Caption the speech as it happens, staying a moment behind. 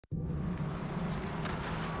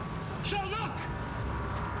Shall look!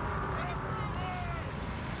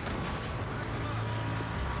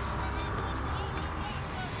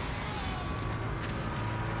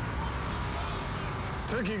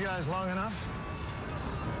 Took you guys long enough?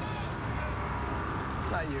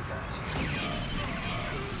 Not you guys.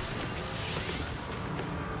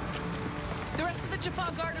 The rest of the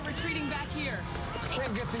Jaffa Guard are retreating back here. I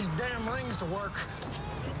can't get these damn rings to work.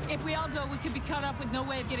 If we all go, we could be cut off with no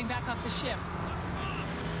way of getting back off the ship.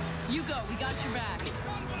 You go, we got your back.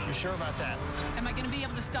 You sure about that? Am I gonna be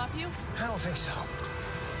able to stop you? I don't think so.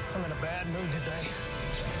 I'm in a bad mood today.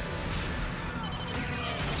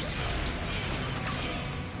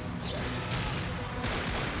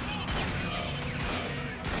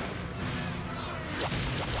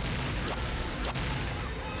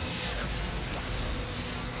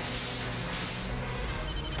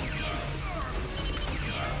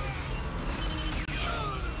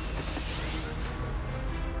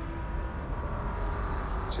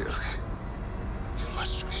 You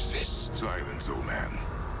must resist. Silence, old man.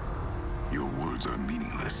 Your words are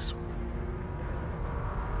meaningless.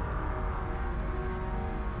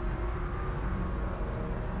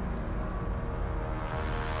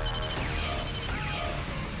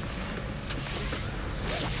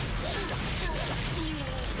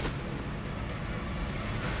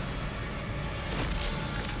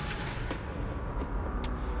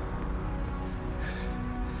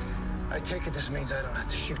 I take it this means I don't have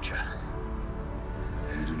to shoot you.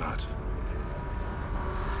 You do not.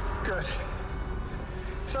 Good.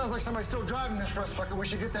 Sounds like somebody's still driving this rust bucket. We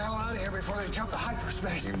should get the hell out of here before they jump to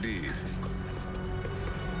hyperspace. Indeed.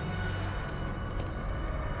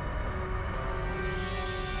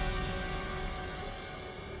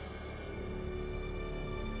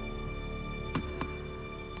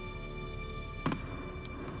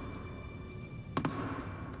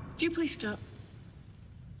 Do you please stop?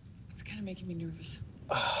 It's kind of making me nervous.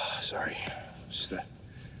 Sorry. It's just the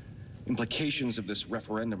implications of this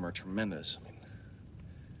referendum are tremendous. I mean,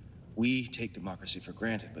 we take democracy for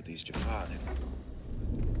granted, but these Jaffa,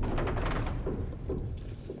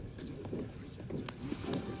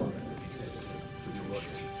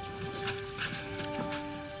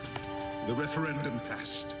 The referendum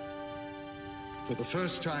passed. For the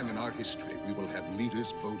first time in our history, we will have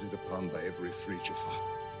leaders voted upon by every free Jaffa.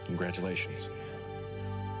 Congratulations.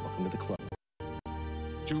 Welcome to the club.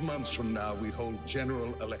 2 months from now, we hold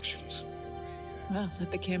general elections. Well,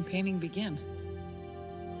 let the campaigning begin.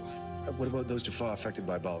 What about those Jaffa affected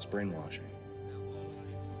by Baal's brainwashing?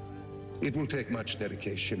 It will take much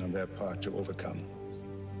dedication on their part to overcome.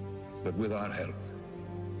 But with our help,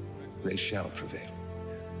 they shall prevail.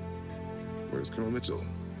 Where's Colonel Mitchell?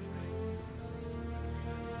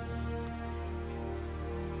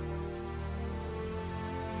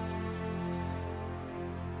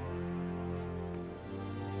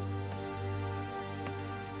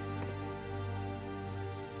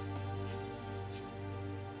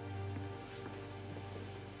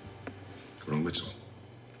 Colonel Mitchell,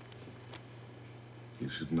 you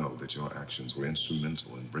should know that your actions were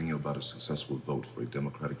instrumental in bringing about a successful vote for a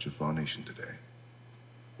democratic Jaffa nation today.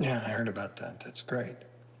 Yeah, I heard about that. That's great.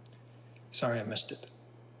 Sorry I missed it.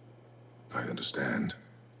 I understand.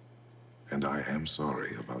 And I am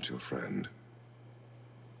sorry about your friend.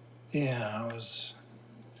 Yeah, I was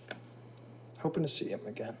hoping to see him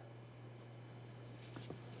again.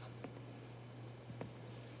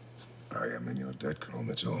 I am in your debt, Colonel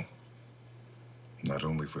Mitchell. Not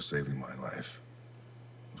only for saving my life,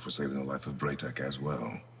 but for saving the life of Braytek as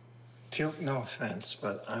well. Teal, no offense,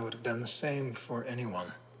 but I would have done the same for anyone.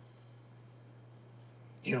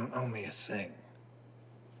 You don't owe me a thing.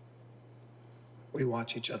 We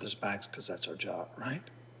watch each other's backs because that's our job, right?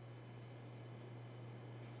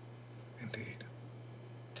 Indeed.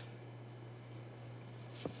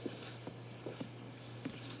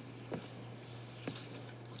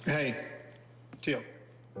 Hey, Teal.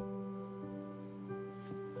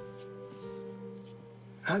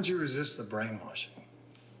 How'd you resist the brainwashing?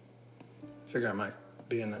 Figure I might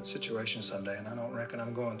be in that situation someday, and I don't reckon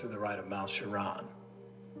I'm going through the rite of Mal-Sharan.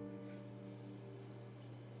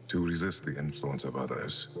 To resist the influence of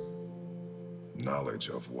others, knowledge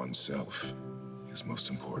of oneself is most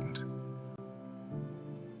important.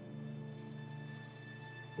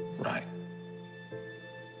 Right.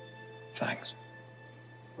 Thanks.